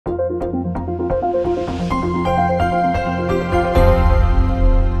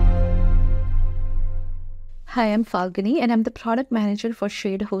Hi, I'm Falguni and I'm the product manager for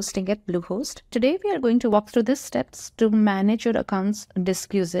shared hosting at Bluehost. Today we are going to walk through the steps to manage your account's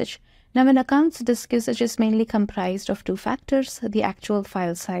disk usage. Now, an account's disk usage is mainly comprised of two factors: the actual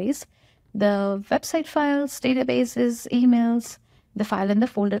file size, the website files, databases, emails, the file and the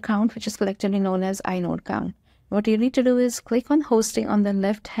folder count, which is collectively known as inode count. What you need to do is click on hosting on the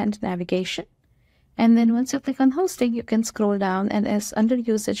left-hand navigation. And then once you click on hosting, you can scroll down, and as under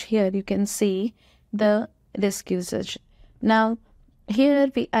usage here, you can see the disk usage. Now here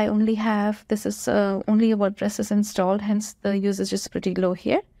I only have, this is only a WordPress is installed, hence the usage is pretty low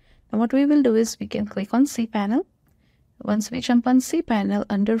here. Now what we will do is we can click on cPanel. Once we jump on cPanel,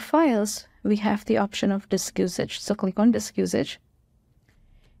 under files, we have the option of disk usage. So click on disk usage.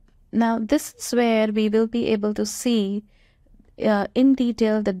 Now this is where we will be able to see in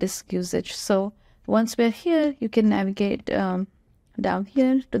detail the disk usage. So once we're here, you can navigate down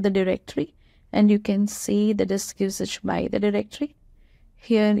here to the directory, and you can see the disk usage by the directory.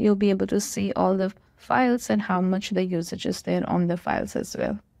 Here you'll be able to see all the files and how much the usage is there on the files as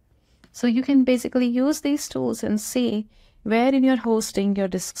well. So you can basically use these tools and see where in your hosting your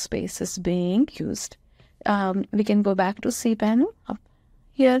disk space is being used. We can go back to cPanel up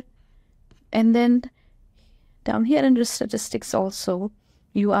here, and then down here under statistics also,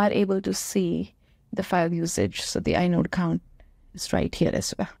 you are able to see the file usage. So the inode count is right here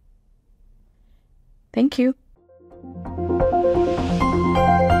as well. Thank you.